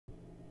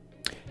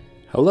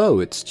Hello,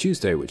 it's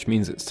Tuesday, which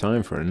means it's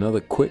time for another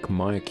quick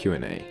Maya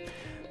Q&A.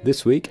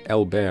 This week,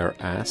 Elbear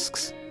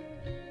asks,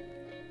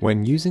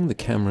 when using the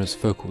camera's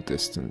focal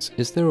distance,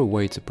 is there a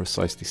way to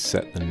precisely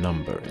set the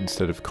number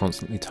instead of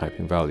constantly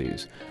typing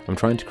values? I'm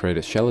trying to create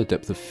a shallow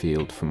depth of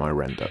field for my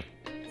render.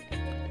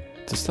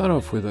 To start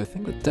off with, I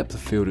think that depth of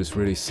field is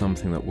really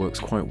something that works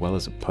quite well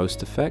as a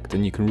post effect,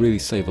 and you can really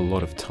save a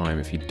lot of time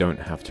if you don't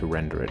have to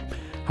render it.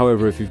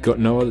 However, if you've got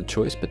no other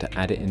choice but to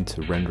add it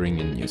into rendering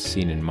in your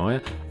scene in Maya,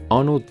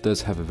 Arnold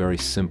does have a very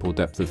simple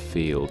depth of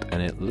field,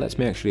 and it lets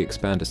me actually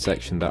expand a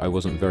section that I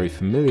wasn't very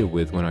familiar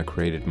with when I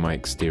created my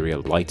exterior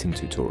lighting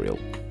tutorial.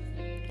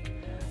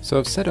 So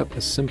I've set up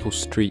a simple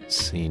street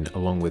scene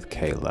along with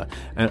Kayla,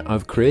 and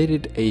I've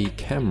created a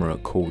camera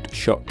called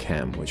Shot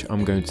Cam, which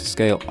I'm going to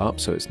scale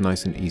up so it's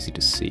nice and easy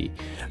to see.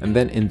 And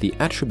then in the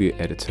attribute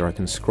editor I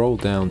can scroll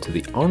down to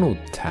the Arnold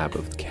tab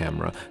of the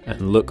camera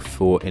and look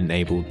for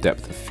Enable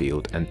Depth of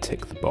Field and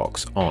tick the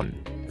box on.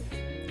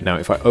 Now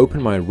if I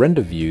open my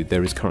render view,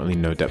 there is currently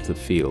no depth of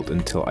field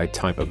until I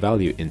type a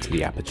value into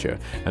the aperture,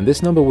 and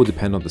this number will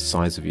depend on the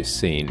size of your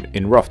scene.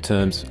 In rough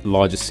terms,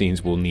 larger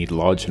scenes will need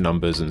larger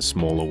numbers and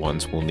smaller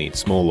ones will need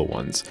smaller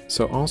ones.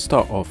 So I'll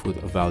start off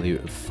with a value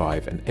of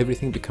 5, and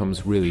everything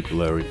becomes really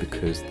blurry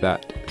because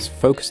that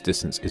focus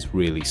distance is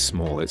really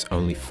small. It's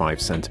only 5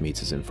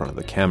 centimeters in front of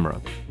the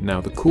camera.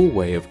 Now the cool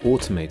way of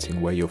automating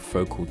where your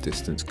focal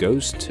distance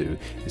goes to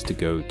is to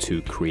go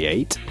to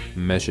Create,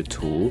 Measure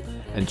Tool,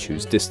 and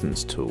choose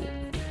Distance Tool.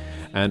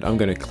 And I'm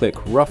going to click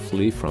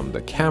roughly from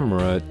the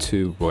camera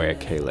to where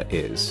Kayla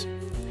is.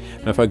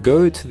 Now if I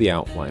go to the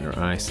outliner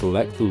and I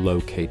select the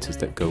locators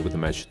that go with the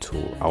measure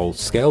tool, I'll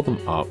scale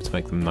them up to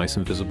make them nice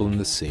and visible in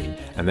the scene,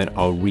 and then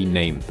I'll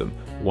rename them,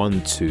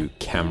 one to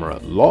camera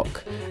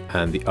lock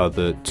and the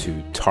other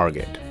to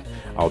target.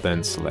 I'll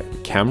then select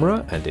the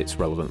camera and its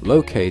relevant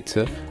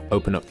locator,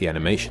 open up the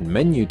animation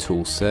menu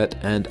toolset,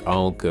 and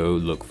I'll go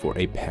look for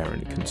a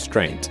parent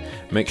constraint.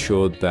 Make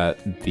sure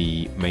that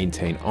the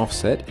maintain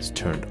offset is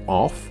turned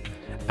off,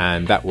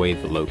 and that way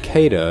the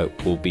locator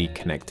will be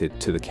connected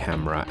to the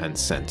camera and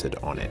centered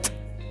on it.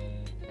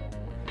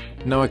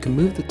 Now I can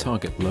move the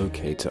target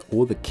locator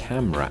or the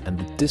camera, and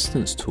the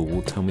distance tool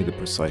will tell me the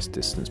precise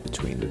distance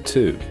between the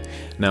two.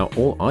 Now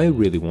all I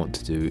really want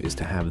to do is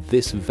to have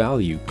this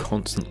value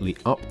constantly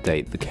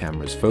update the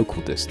camera's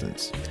focal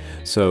distance.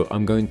 So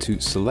I'm going to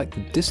select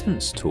the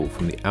distance tool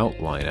from the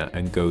outliner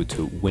and go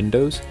to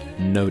Windows,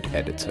 Node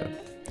Editor.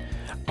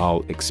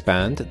 I'll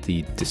expand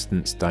the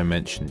distance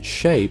dimension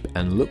shape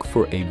and look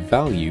for a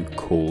value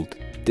called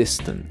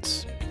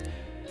distance.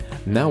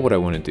 Now what I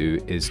want to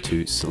do is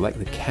to select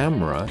the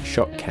camera,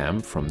 Shot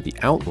Cam, from the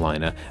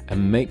outliner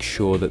and make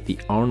sure that the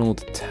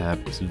Arnold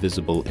tab is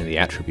visible in the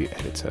attribute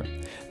editor.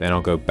 Then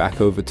I'll go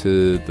back over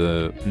to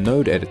the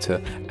node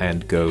editor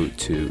and go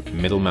to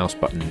middle mouse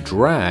button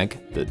drag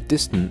the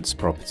distance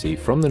property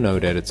from the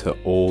node editor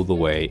all the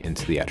way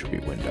into the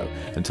attribute window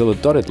until a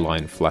dotted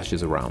line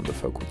flashes around the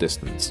focal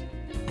distance.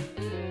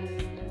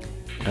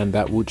 And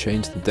that will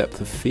change the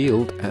depth of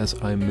field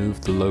as I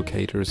move the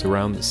locators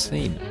around the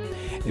scene.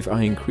 If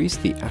I increase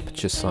the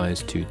aperture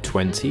size to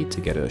 20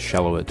 to get a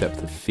shallower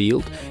depth of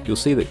field, you'll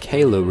see that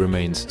Kayla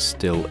remains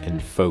still in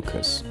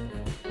focus.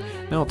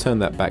 Now I'll turn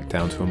that back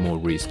down to a more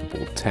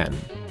reasonable 10.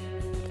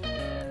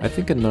 I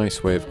think a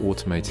nice way of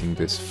automating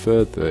this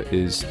further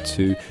is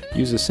to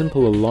use a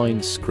simple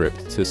align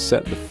script to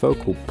set the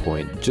focal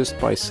point just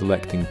by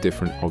selecting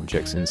different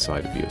objects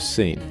inside of your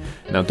scene.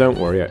 Now don't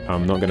worry,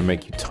 I'm not going to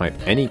make you type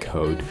any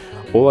code.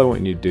 All I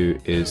want you to do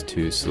is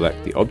to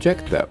select the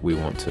object that we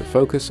want to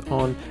focus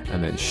on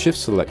and then shift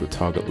select the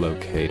target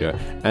locator,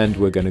 and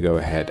we're going to go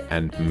ahead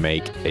and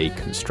make a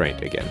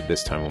constraint again.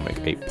 This time we'll make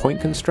a point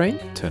constraint,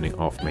 turning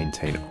off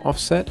maintain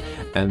offset,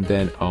 and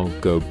then I'll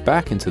go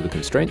back into the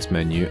constraints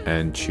menu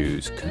and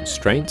choose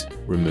constraint,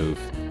 remove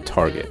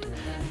target.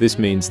 This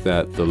means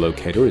that the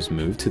locator is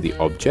moved to the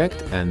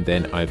object, and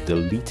then I've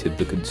deleted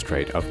the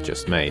constraint I've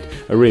just made,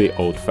 a really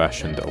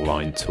old-fashioned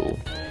align tool.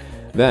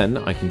 Then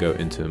I can go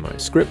into my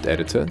script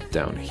editor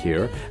down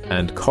here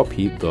and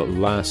copy the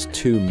last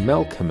two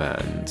mel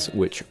commands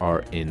which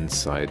are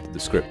inside the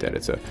script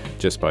editor.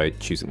 Just by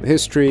choosing the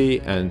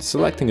history and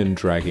selecting and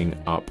dragging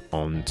up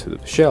onto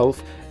the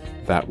shelf,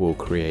 that will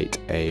create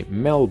a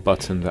mel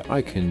button that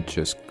I can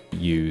just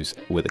use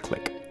with a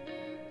click.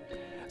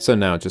 So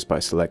now just by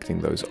selecting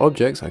those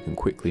objects, I can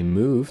quickly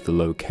move the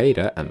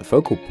locator and the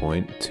focal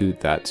point to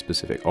that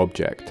specific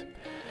object.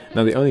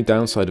 Now the only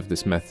downside of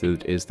this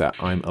method is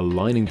that I'm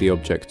aligning the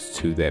objects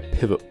to their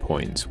pivot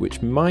points,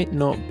 which might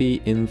not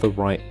be in the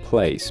right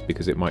place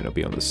because it might not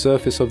be on the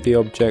surface of the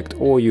object,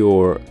 or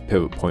your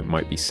pivot point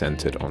might be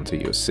centered onto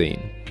your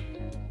scene.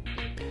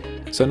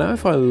 So now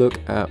if I look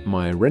at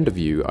my render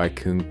view, I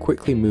can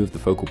quickly move the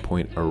focal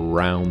point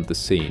around the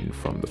scene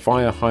from the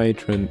fire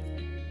hydrant,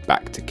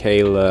 back to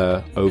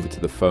Kayla, over to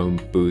the phone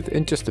booth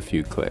in just a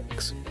few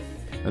clicks.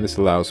 And this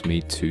allows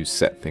me to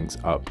set things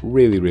up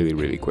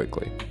really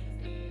quickly.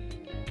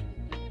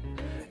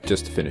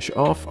 just to finish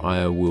off,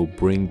 I will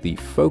bring the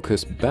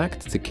focus back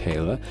to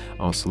Kayla,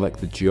 I'll select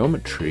the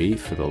geometry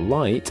for the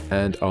light,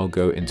 and I'll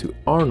go into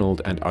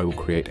Arnold and I will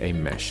create a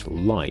mesh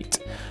light.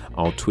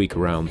 I'll tweak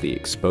around the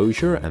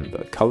exposure and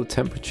the color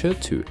temperature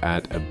to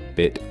add a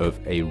bit of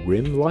a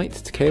rim light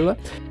to Kayla.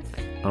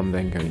 I'm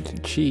then going to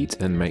cheat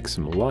and make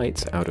some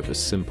lights out of a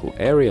simple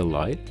area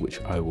light,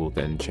 which I will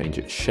then change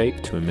its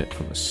shape to emit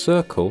from a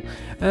circle,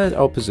 and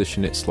I'll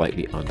position it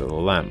slightly under the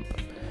lamp.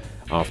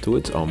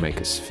 Afterwards, I'll make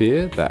a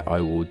sphere that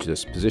I will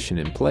just position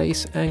in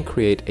place and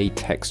create a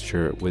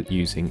texture with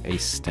using a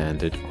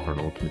standard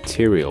Arnold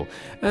material,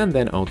 and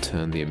then I'll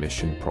turn the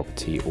emission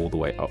property all the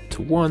way up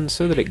to 1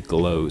 so that it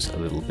glows a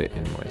little bit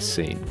in my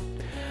scene.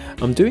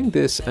 I'm doing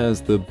this as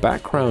the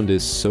background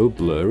is so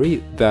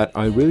blurry that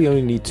I really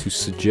only need to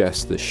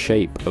suggest the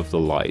shape of the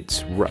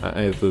lights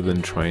rather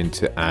than trying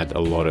to add a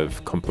lot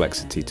of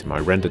complexity to my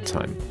render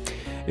time.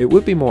 It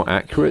would be more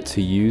accurate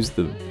to use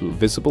the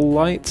visible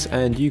lights,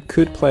 and you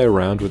could play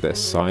around with their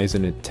size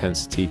and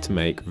intensity to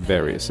make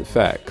various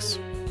effects.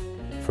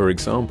 For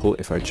example,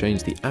 if I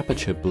change the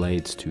aperture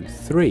blades to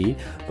 3,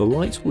 the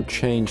lights will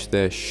change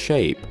their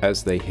shape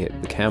as they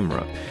hit the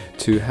camera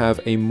to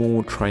have a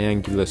more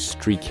triangular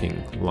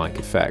streaking-like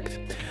effect.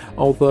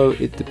 Although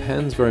it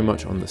depends very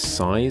much on the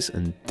size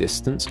and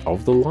distance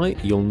of the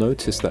light, you'll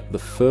notice that the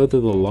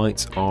further the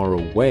lights are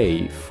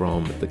away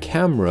from the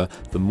camera,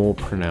 the more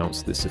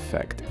pronounced this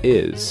effect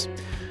is.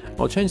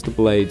 I'll change the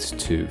blades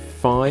to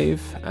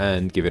 5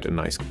 and give it a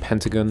nice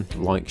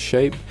pentagon-like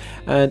shape,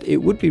 and it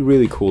would be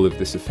really cool if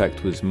this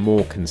effect was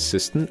more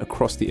consistent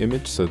across the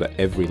image so that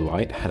every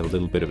light had a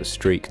little bit of a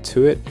streak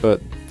to it,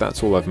 but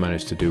that's all I've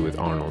managed to do with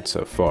Arnold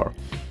so far.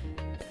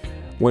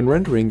 When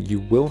rendering, you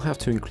will have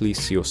to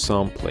increase your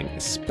sampling,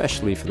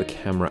 especially for the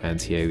camera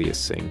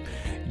anti-aliasing.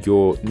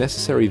 Your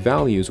necessary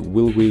values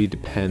will really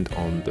depend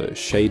on the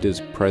shaders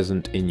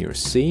present in your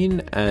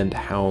scene and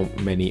how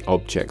many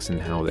objects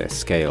and how they're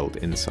scaled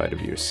inside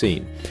of your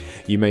scene.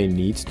 You may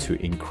need to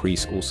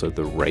increase also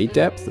the ray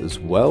depth as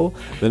well.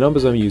 The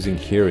numbers I'm using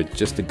here are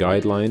just a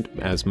guideline,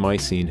 as my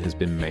scene has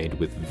been made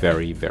with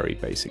very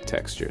basic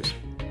textures.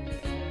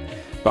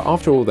 But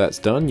after all that's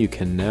done, you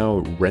can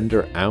now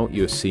render out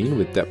your scene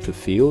with depth of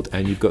field,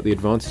 and you've got the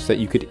advantage that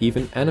you could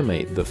even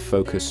animate the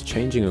focus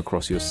changing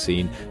across your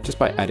scene just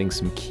by adding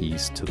some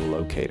keys to the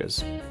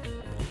locators.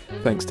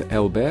 Thanks to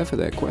Elbear for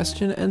their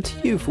question, and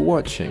to you for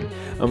watching.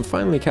 I'm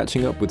finally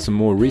catching up with some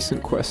more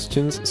recent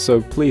questions,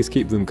 so please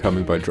keep them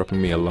coming by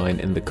dropping me a line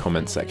in the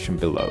comment section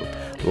below.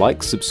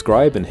 Like,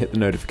 subscribe, and hit the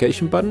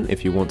notification button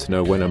if you want to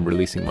know when I'm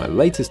releasing my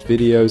latest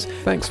videos.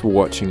 Thanks for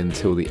watching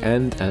until the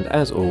end, and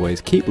as always,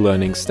 keep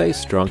learning, stay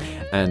strong,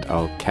 and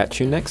I'll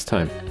catch you next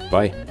time.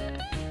 Bye.